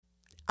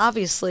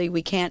Obviously,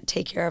 we can't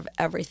take care of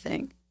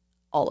everything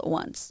all at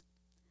once.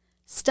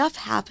 Stuff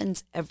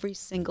happens every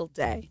single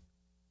day.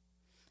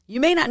 You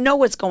may not know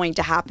what's going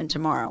to happen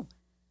tomorrow,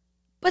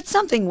 but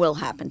something will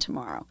happen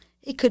tomorrow.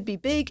 It could be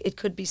big, it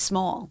could be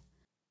small.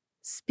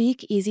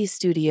 Speak Easy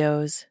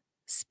Studios.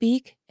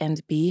 Speak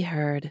and be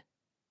heard.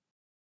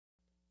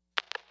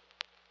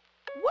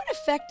 What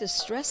effect does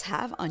stress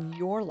have on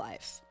your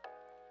life?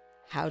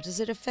 How does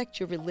it affect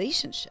your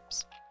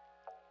relationships?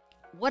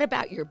 What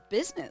about your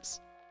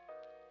business?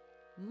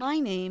 My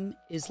name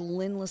is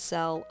Lynn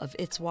of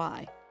It's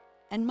Why,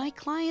 and my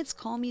clients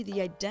call me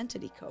the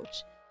identity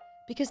coach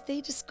because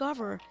they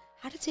discover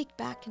how to take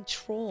back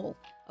control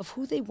of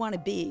who they want to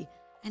be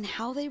and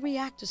how they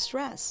react to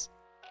stress.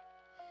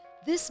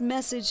 This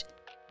message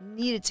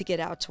needed to get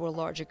out to a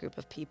larger group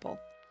of people,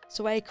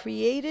 so I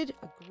created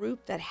a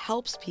group that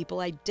helps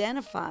people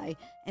identify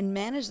and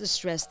manage the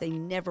stress they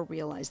never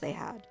realized they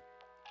had.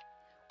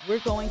 We're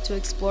going to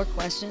explore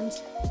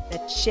questions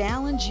that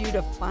challenge you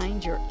to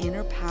find your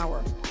inner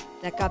power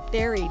that got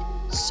buried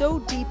so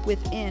deep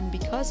within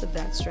because of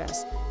that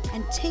stress,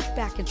 and take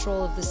back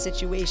control of the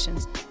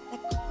situations that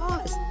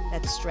caused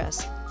that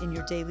stress in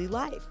your daily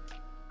life.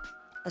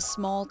 A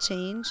small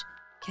change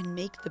can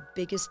make the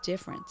biggest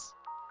difference.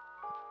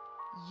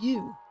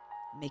 You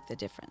make the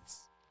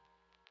difference.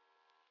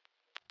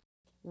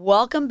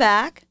 Welcome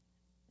back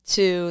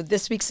to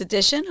this week's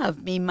edition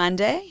of Me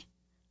Monday.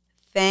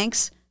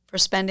 Thanks for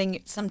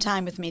spending some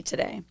time with me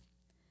today.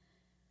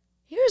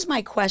 Here's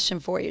my question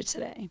for you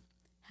today.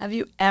 Have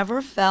you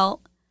ever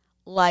felt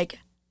like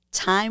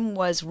time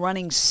was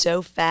running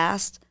so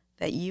fast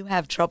that you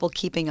have trouble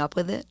keeping up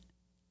with it?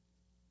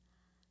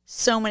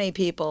 So many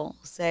people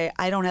say,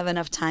 I don't have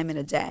enough time in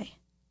a day.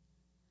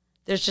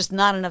 There's just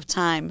not enough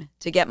time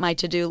to get my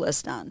to-do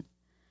list done.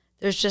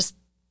 There's just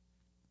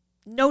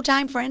no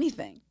time for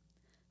anything.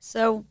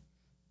 So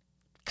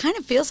kind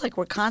of feels like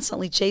we're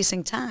constantly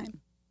chasing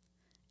time,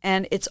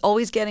 and it's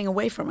always getting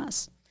away from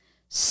us.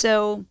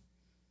 So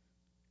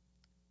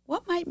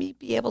what might we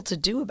be able to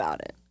do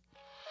about it?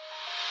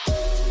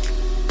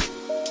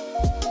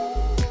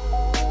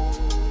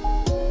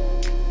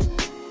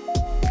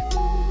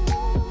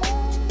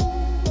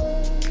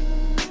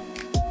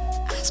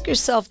 Ask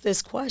yourself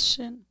this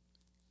question.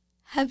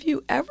 Have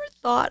you ever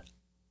thought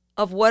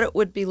of what it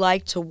would be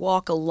like to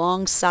walk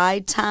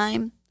alongside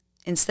time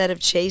instead of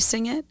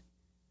chasing it?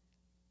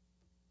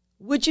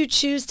 Would you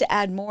choose to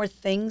add more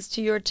things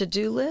to your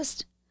to-do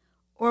list?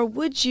 Or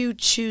would you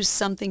choose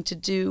something to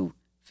do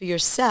for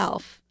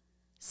yourself,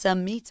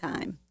 some me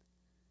time,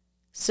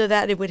 so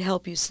that it would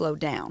help you slow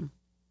down?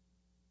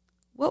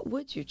 What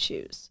would you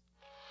choose?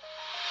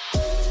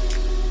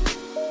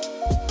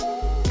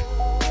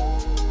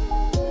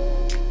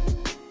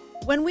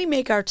 When we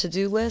make our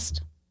to-do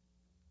list,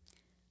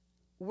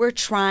 we're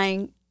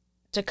trying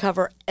to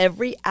cover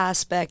every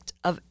aspect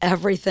of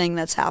everything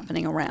that's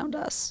happening around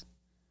us.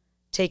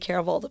 Take care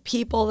of all the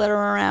people that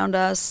are around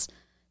us.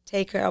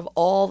 Take care of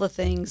all the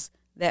things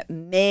that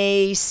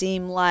may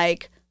seem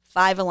like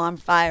 5-alarm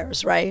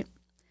fires, right?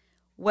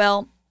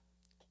 Well,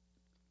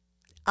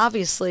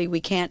 obviously,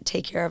 we can't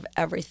take care of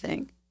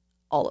everything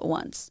all at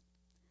once.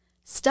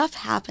 Stuff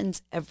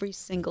happens every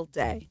single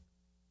day.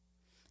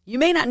 You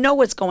may not know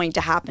what's going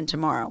to happen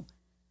tomorrow,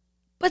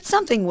 but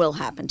something will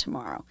happen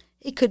tomorrow.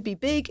 It could be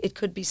big, it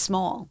could be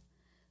small.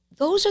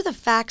 Those are the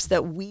facts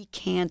that we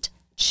can't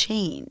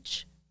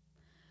change.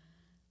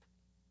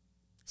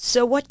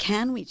 So what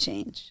can we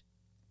change?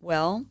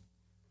 Well,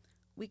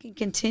 we can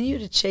continue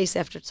to chase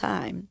after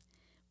time.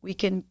 We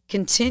can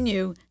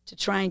continue to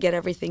try and get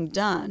everything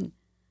done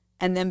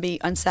and then be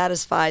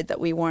unsatisfied that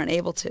we weren't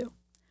able to.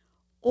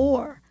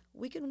 Or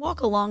we can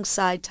walk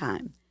alongside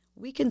time.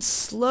 We can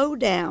slow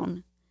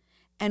down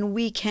and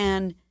we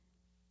can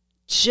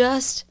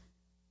just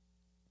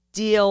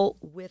deal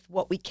with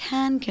what we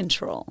can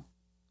control.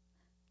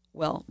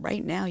 Well,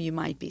 right now you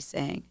might be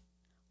saying,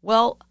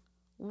 well,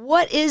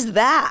 what is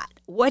that?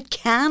 What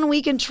can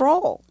we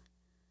control?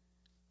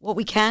 What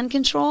we can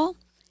control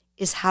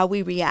is how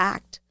we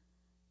react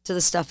to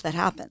the stuff that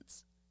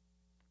happens.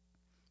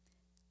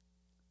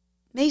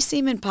 May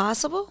seem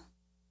impossible,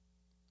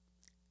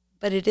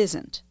 but it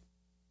isn't,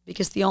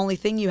 because the only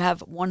thing you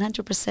have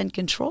 100%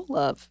 control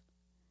of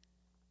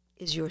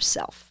is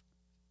yourself.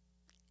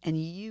 And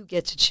you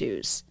get to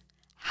choose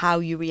how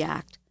you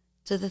react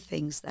to the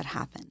things that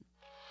happen.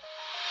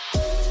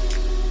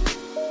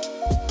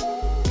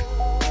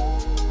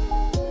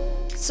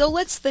 So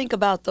let's think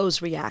about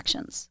those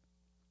reactions.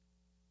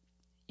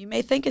 You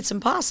may think it's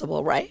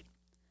impossible, right?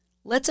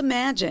 Let's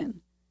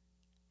imagine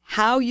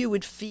how you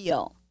would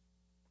feel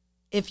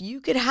if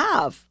you could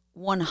have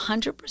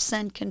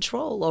 100%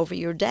 control over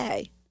your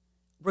day,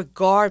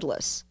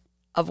 regardless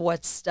of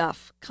what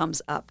stuff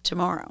comes up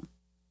tomorrow.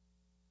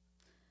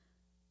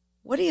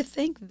 What do you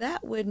think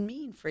that would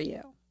mean for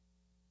you?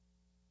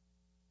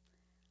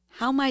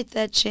 How might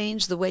that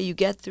change the way you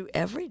get through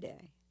every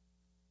day?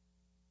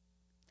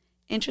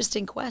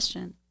 Interesting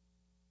question.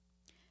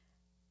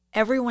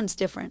 Everyone's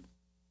different.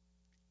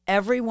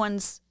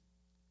 Everyone's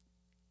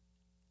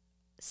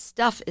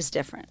stuff is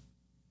different.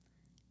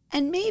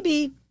 And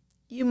maybe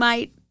you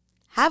might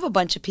have a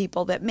bunch of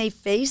people that may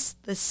face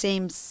the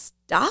same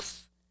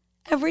stuff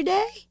every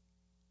day,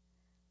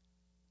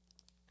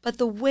 but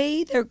the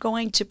way they're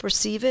going to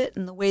perceive it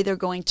and the way they're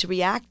going to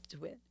react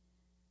to it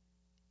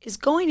is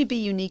going to be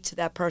unique to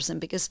that person,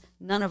 because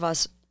none of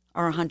us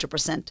are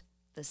 100%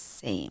 the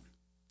same.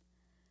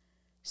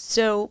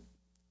 So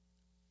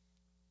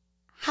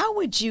how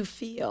would you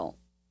feel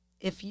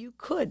if you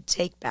could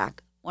take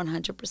back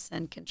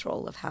 100%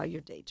 control of how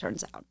your day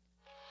turns out?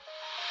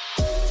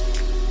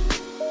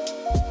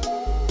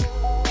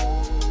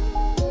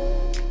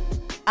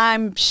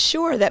 I'm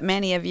sure that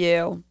many of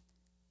you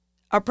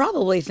are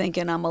probably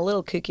thinking I'm a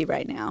little kooky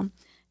right now,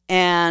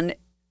 and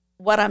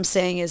what I'm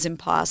saying is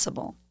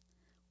impossible.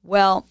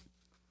 Well,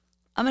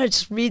 I'm going to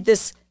just read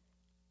this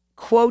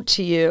quote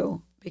to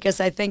you because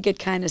I think it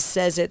kind of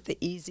says it the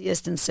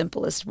easiest and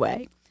simplest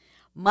way.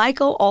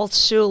 Michael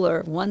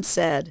Altshuler once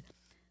said,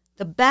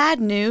 "The bad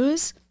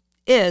news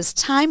is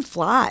time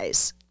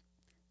flies.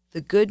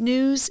 The good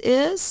news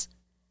is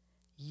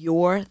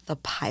you're the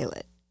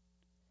pilot."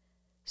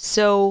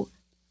 So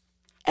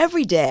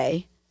every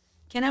day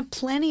can have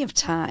plenty of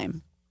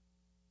time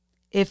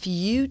if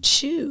you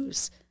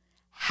choose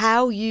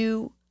how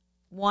you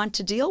want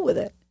to deal with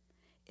it.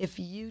 If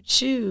you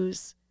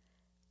choose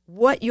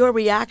what your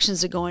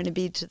reactions are going to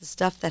be to the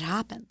stuff that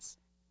happens.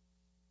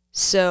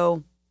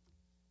 So,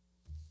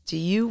 do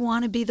you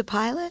want to be the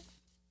pilot?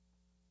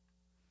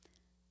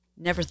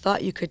 Never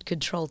thought you could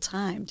control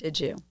time, did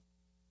you?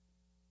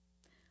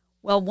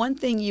 Well, one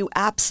thing you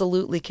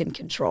absolutely can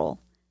control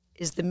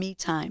is the me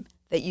time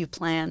that you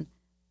plan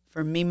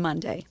for Me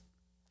Monday.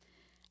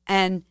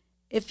 And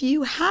if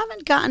you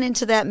haven't gotten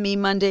into that Me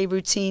Monday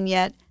routine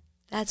yet,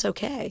 that's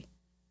okay,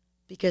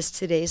 because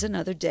today's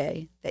another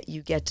day that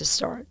you get to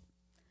start.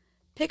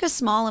 Pick a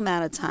small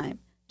amount of time.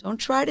 Don't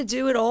try to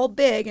do it all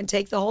big and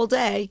take the whole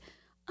day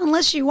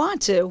unless you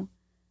want to.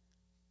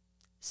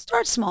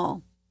 Start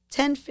small,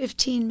 10,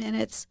 15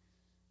 minutes.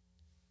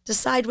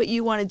 Decide what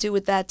you want to do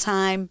with that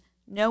time.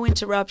 No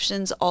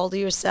interruptions, all to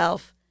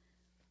yourself.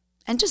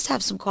 And just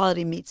have some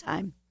quality me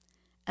time.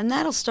 And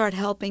that'll start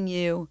helping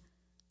you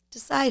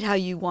decide how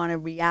you want to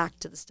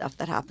react to the stuff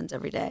that happens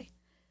every day.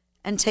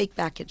 And take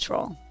back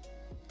control.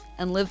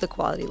 And live the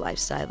quality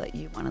lifestyle that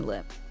you want to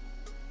live.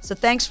 So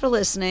thanks for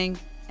listening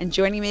and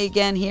joining me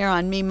again here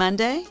on Me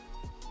Monday.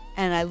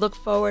 And I look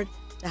forward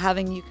to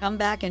having you come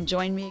back and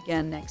join me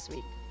again next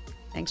week.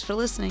 Thanks for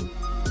listening.